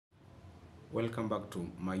Welcome back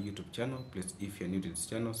to my YouTube channel. Please, if you're new to this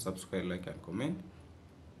channel, subscribe, like and comment,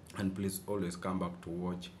 and please always come back to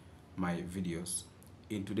watch my videos.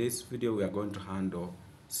 In today's video, we are going to handle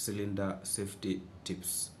cylinder safety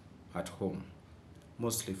tips at home,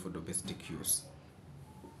 mostly for domestic use.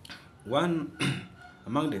 One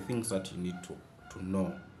among the things that you need to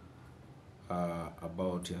know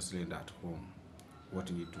about your cylinder at home, what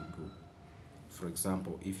you need to do. For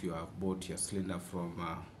example, if you have bought your cylinder from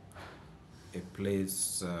a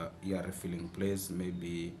place, air refilling place,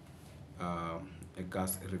 maybe a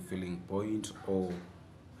gas refilling point, or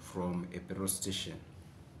from a petrol station,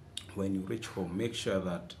 when you reach home, make sure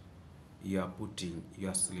that you are putting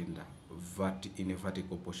your cylinder in a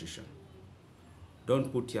vertical position.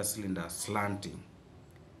 Don't put your cylinder slanting.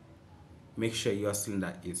 Make sure your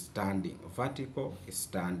cylinder is standing. Vertical is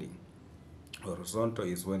standing. Horizontal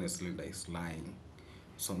is when a cylinder is lying.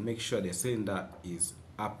 So make sure the cylinder is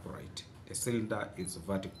upright, the cylinder is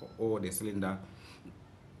vertical, or the cylinder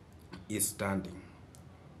is standing.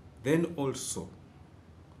 Then also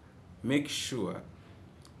make sure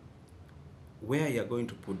where you're going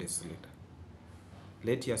to put the cylinder.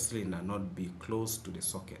 Let your cylinder not be close to the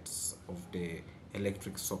sockets of the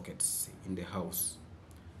electric sockets in the house.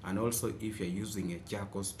 And also, if you're using a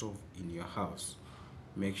charcoal stove in your house,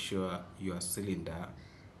 make sure your cylinder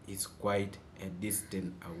is quite a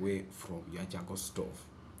distance away from your charcoal stove.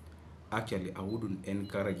 Actually, I wouldn't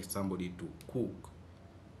encourage somebody to cook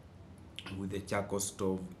with a charcoal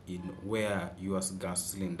stove in where your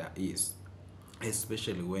gas cylinder is,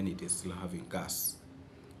 especially when it is still having gas.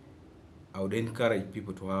 I would encourage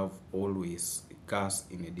people to have always gas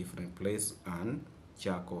in a different place and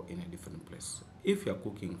charcoal in a different place. If you're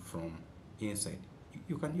cooking from inside,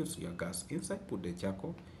 you can use your gas inside, put the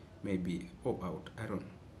charcoal, maybe out, I don't know.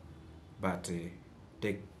 But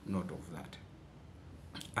take note of that.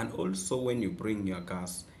 And also, when you bring your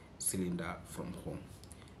gas cylinder from home,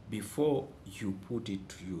 before you put it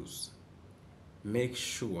to use, make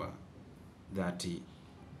sure that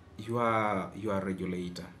your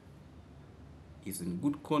regulator is in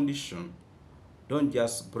good condition. Don't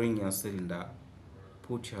just bring your cylinder,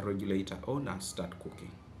 put your regulator on and start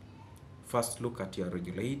cooking. First, look at your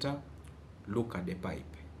regulator, look at the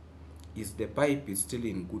pipe. Is the pipe still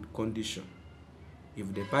in good condition?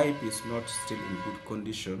 If the pipe is not still in good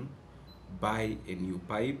condition, buy a new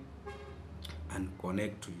pipe and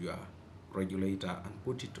connect to your regulator and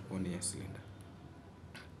put it on your cylinder.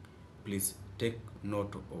 Please take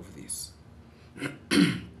note of this.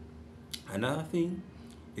 Another thing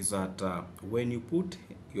is that when you put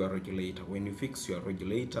your regulator, when you fix your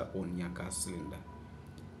regulator on your gas cylinder,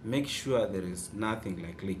 make sure there is nothing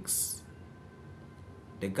like leaks.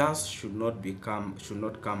 The gas should not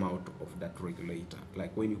come out of that regulator.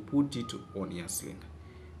 Like when you put it on your cylinder,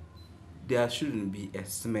 there shouldn't be a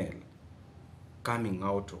smell coming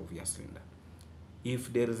out of your cylinder.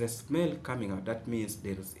 If there is a smell coming out, that means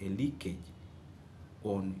there is a leakage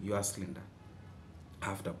on your cylinder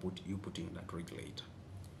after putting that regulator.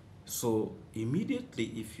 So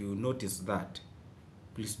immediately if you notice that,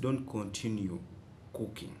 please don't continue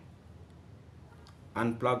cooking.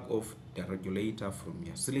 Unplug off the regulator from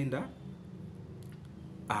your cylinder,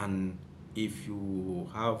 and if you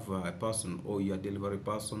have a person or your delivery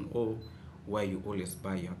person or where you always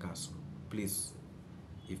buy your gas, please,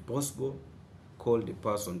 if possible, call the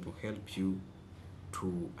person to help you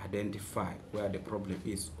to identify where the problem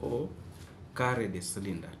is, or carry the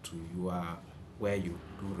cylinder to where you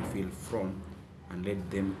do refill from and let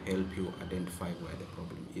them help you identify where the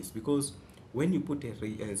problem is. Because when you put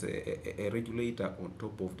a regulator on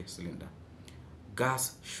top of the cylinder,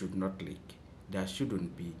 gas should not leak. There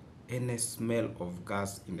shouldn't be any smell of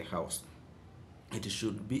gas in the house. It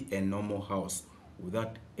should be a normal house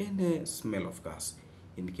without any smell of gas.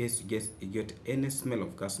 In case you get any smell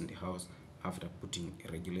of gas in the house after putting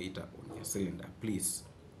a regulator on your cylinder, please,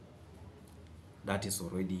 that is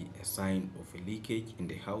already a sign of a leakage in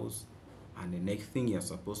the house. And the next thing you're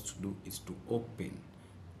supposed to do is to open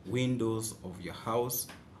windows of your house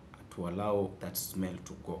to allow that smell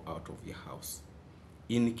to go out of your house.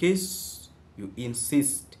 In case you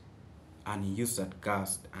insist and use that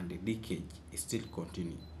gas and the leakage is still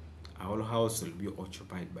continuing, our house will be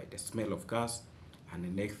occupied by the smell of gas, and the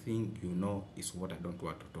next thing you know is what I don't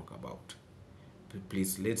want to talk about.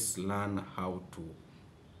 Please, let's learn how to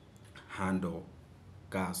handle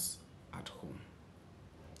gas at home.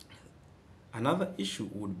 Another issue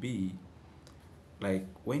would be like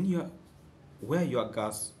when where you're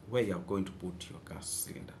going to put your gas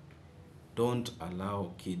cylinder. Don't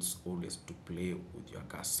allow kids always to play with your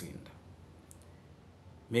gas cylinder.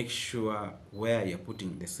 make sure where you're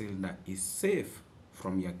putting the cylinder is safe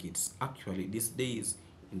from your kids. Actually, these days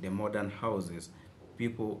in the modern houses,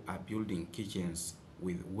 people are building kitchens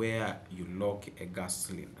with where you lock a gas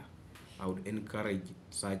cylinder. I would encourage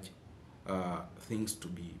such things to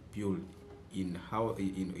be built in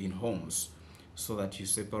homes, so that you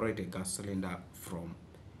separate a gas cylinder from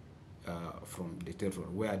the territory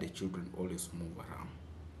where the children always move around,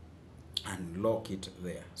 and lock it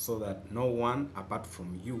there, so that no one apart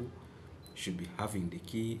from you should be having the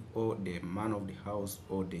key, or the man of the house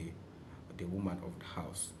or the woman of the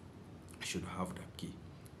house should have the key.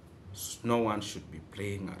 No one should be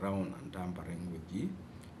playing around and tampering with you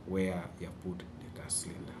where you put the gas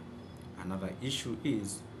cylinder. Another issue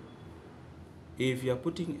is, if you are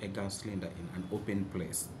putting a gas cylinder in an open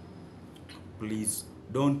place, please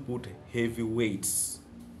don't put heavy weights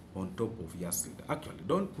on top of your cylinder. Actually,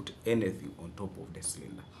 don't put anything on top of the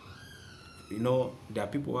cylinder. You know, there are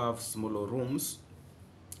people who have smaller rooms,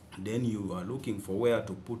 then you are looking for where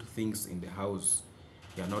to put things in the house.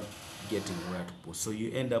 You are not getting where to put, so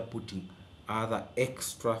you end up putting other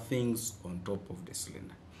extra things on top of the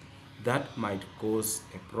cylinder. That might cause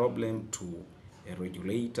a problem to a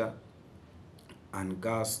regulator, and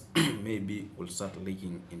gas maybe will start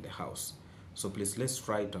leaking in the house. So please, let's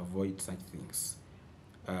try to avoid such things,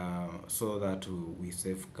 so that we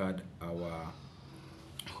safeguard our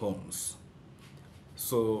homes.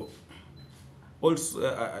 So also,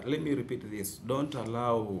 let me repeat this: don't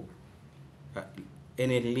allow uh,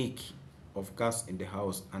 any leak of gas in the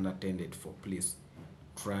house unattended for. Please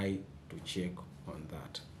try to check on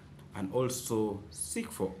that, and also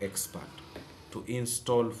seek for expert to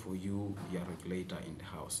install for you your regulator in the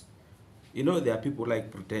house. You know, there are people like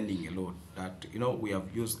pretending a lot that, you know, we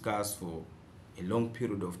have used gas for a long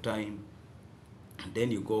period of time, and then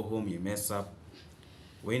you go home, you mess up.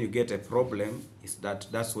 When you get a problem,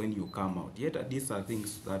 that's when you come out. Yet these are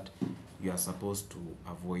things that you are supposed to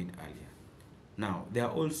avoid earlier. Now, there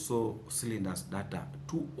are also cylinders that are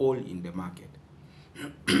too old in the market,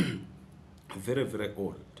 very, very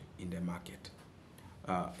old in the market.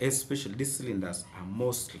 Especially these cylinders are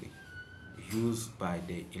mostly used by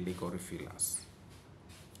the illegal refillers.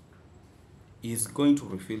 He's going to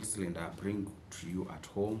refill cylinder, bring to you at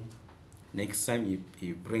home. Next time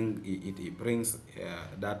he brings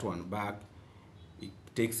that one back, he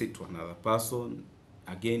takes it to another person.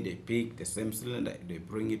 Again, they pick the same cylinder, they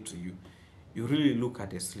bring it to you. You really look at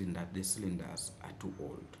the cylinder, the cylinders are too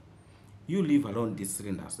old. You leave alone these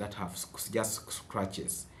cylinders that have just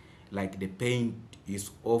scratches, like the paint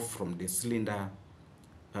is off from the cylinder,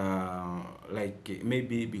 like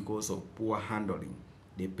maybe because of poor handling,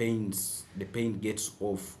 the paint gets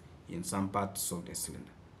off in some parts of the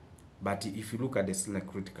cylinder. But if you look at the cylinder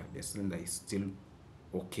critical, the cylinder is still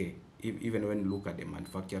okay. Even when you look at the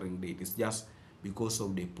manufacturing date, it's just because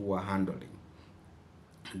of the poor handling,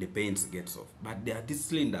 the paint gets off. But there are these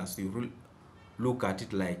cylinders, you really look at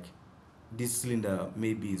it like this cylinder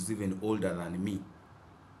maybe is even older than me,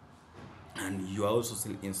 and you are also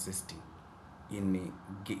still insisting in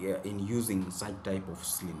using such type of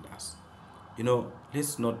cylinders. You know,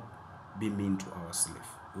 let's not be mean to ourselves.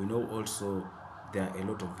 We know also there are a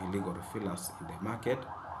lot of illegal refillers in the market,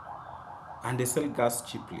 and they sell gas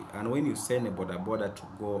cheaply. And when you send a border to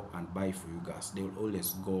go and buy for you gas, they will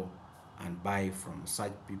always go and buy from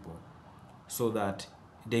such people, so that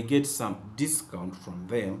they get some discount from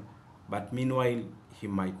them. But meanwhile, he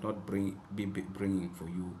might not be bringing for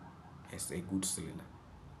you as a good cylinder.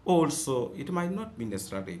 Also, it might not be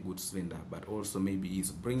necessarily a good cylinder, but also maybe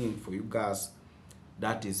he's bringing for you gas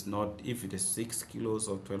that is not, if it is 6 kilos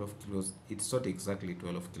or 12 kilos, it's not exactly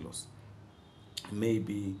 12 kilos.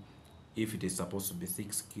 Maybe if it is supposed to be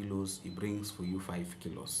 6 kilos, he brings for you 5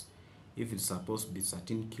 kilos. If it's supposed to be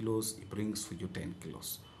 13 kilos, he brings for you 10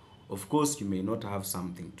 kilos. Of course, you may not have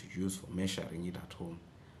something to use for measuring it at home,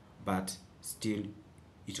 but still,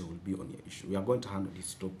 it will be on your issue. We are going to handle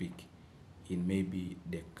this topic in maybe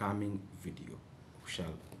the coming video. We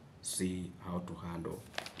shall see how to handle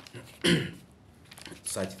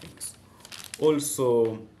such things.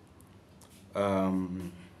 Also,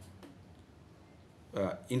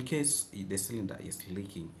 in case the cylinder is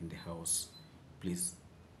leaking in the house, please,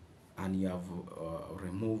 and you have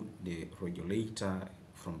removed the regulator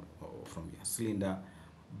from your cylinder,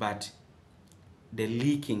 but the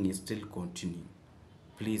leaking is still continuing,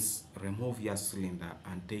 please remove your cylinder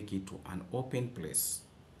and take it to an open place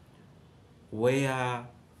where,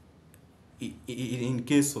 in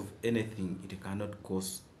case of anything, it cannot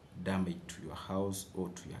cause damage to your house or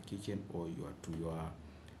to your kitchen or to your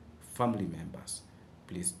family members.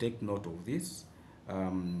 Please take note of this.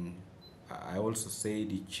 I also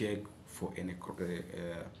said check for any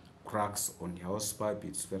cracks on your hose pipe.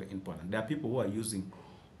 It's very important. There are people who are using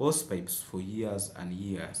hose pipes for years and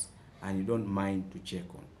years, and you don't mind to check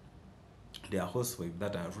on. There are hose pipes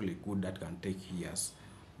that are really good that can take years,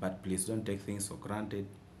 but please don't take things for granted.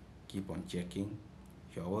 Keep on checking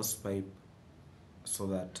your hose pipe so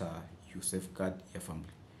that you safeguard your family.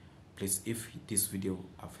 Please, if this video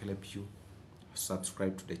have helped you,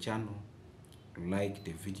 subscribe to the channel, like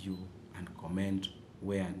the video, and comment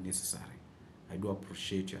where necessary. I do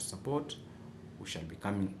appreciate your support. We shall be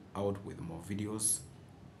coming out with more videos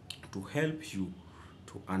to help you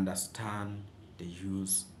to understand the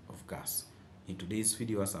use of gas. In today's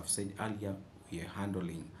video, as I've said earlier, we are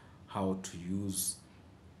handling how to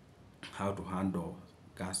handle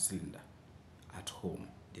gas cylinder at home,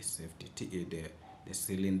 the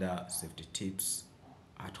cylinder safety tips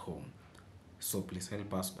at home. So please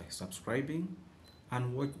help us by subscribing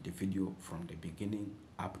and watch the video from the beginning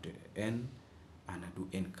up to the end, and I do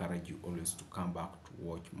encourage you always to come back to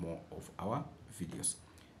watch more of our videos.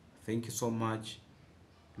 Thank you so much.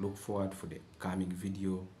 Look forward for the coming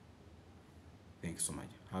video. Thank you so much.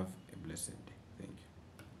 Have a blessed day. Thank you.